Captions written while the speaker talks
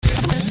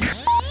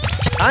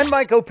I'm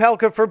Mike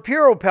Opelka for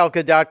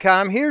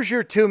PureOpelka.com. Here's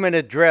your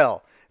 2-minute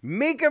drill.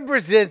 Mika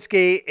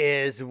Brzezinski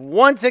is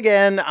once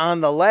again on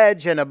the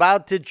ledge and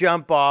about to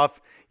jump off.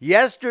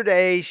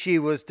 Yesterday, she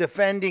was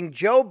defending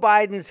Joe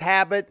Biden's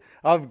habit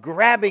of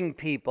grabbing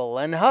people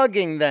and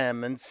hugging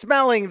them and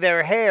smelling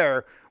their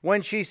hair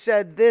when she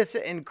said this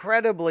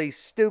incredibly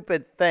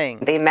stupid thing.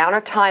 The amount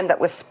of time that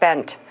was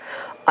spent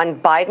on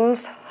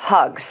Biden's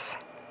hugs.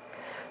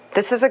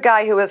 This is a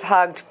guy who has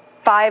hugged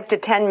 5 to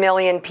 10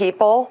 million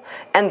people,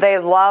 and they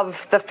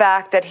love the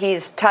fact that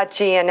he's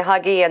touchy and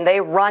huggy, and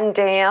they run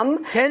to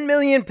him. 10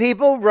 million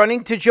people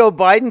running to Joe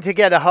Biden to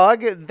get a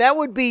hug? That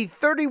would be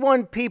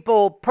 31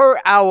 people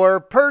per hour,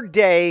 per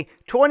day,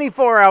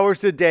 24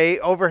 hours a day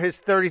over his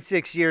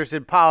 36 years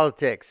in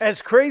politics.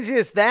 As crazy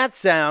as that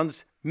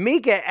sounds,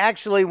 Mika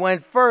actually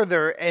went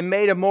further and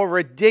made a more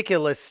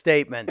ridiculous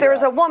statement.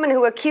 There's a woman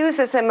who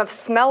accuses him of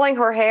smelling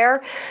her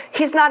hair.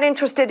 He's not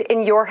interested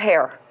in your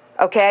hair.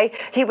 Okay,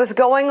 he was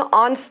going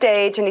on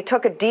stage and he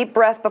took a deep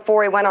breath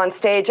before he went on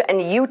stage,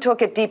 and you took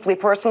it deeply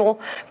personally.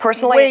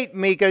 Wait,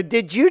 Mika,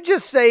 did you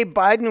just say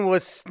Biden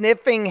was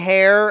sniffing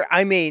hair?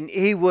 I mean,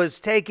 he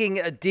was taking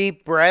a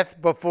deep breath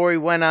before he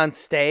went on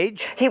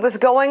stage? He was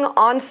going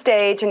on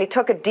stage and he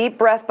took a deep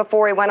breath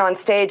before he went on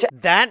stage.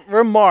 That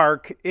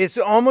remark is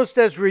almost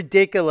as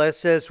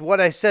ridiculous as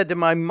what I said to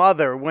my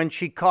mother when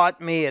she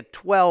caught me at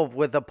 12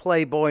 with a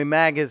Playboy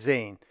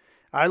magazine.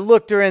 I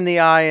looked her in the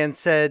eye and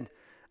said,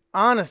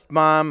 "Honest,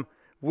 Mom,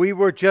 we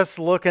were just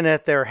looking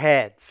at their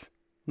heads.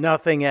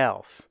 Nothing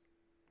else."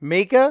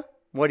 Mika,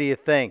 what do you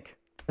think?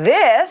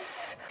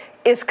 This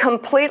is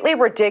completely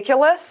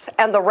ridiculous,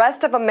 and the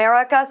rest of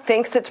America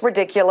thinks it's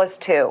ridiculous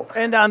too.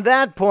 And on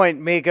that point,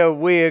 Mika,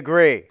 we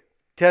agree.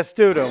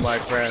 Testudo, my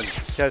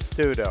friends.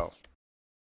 Testudo.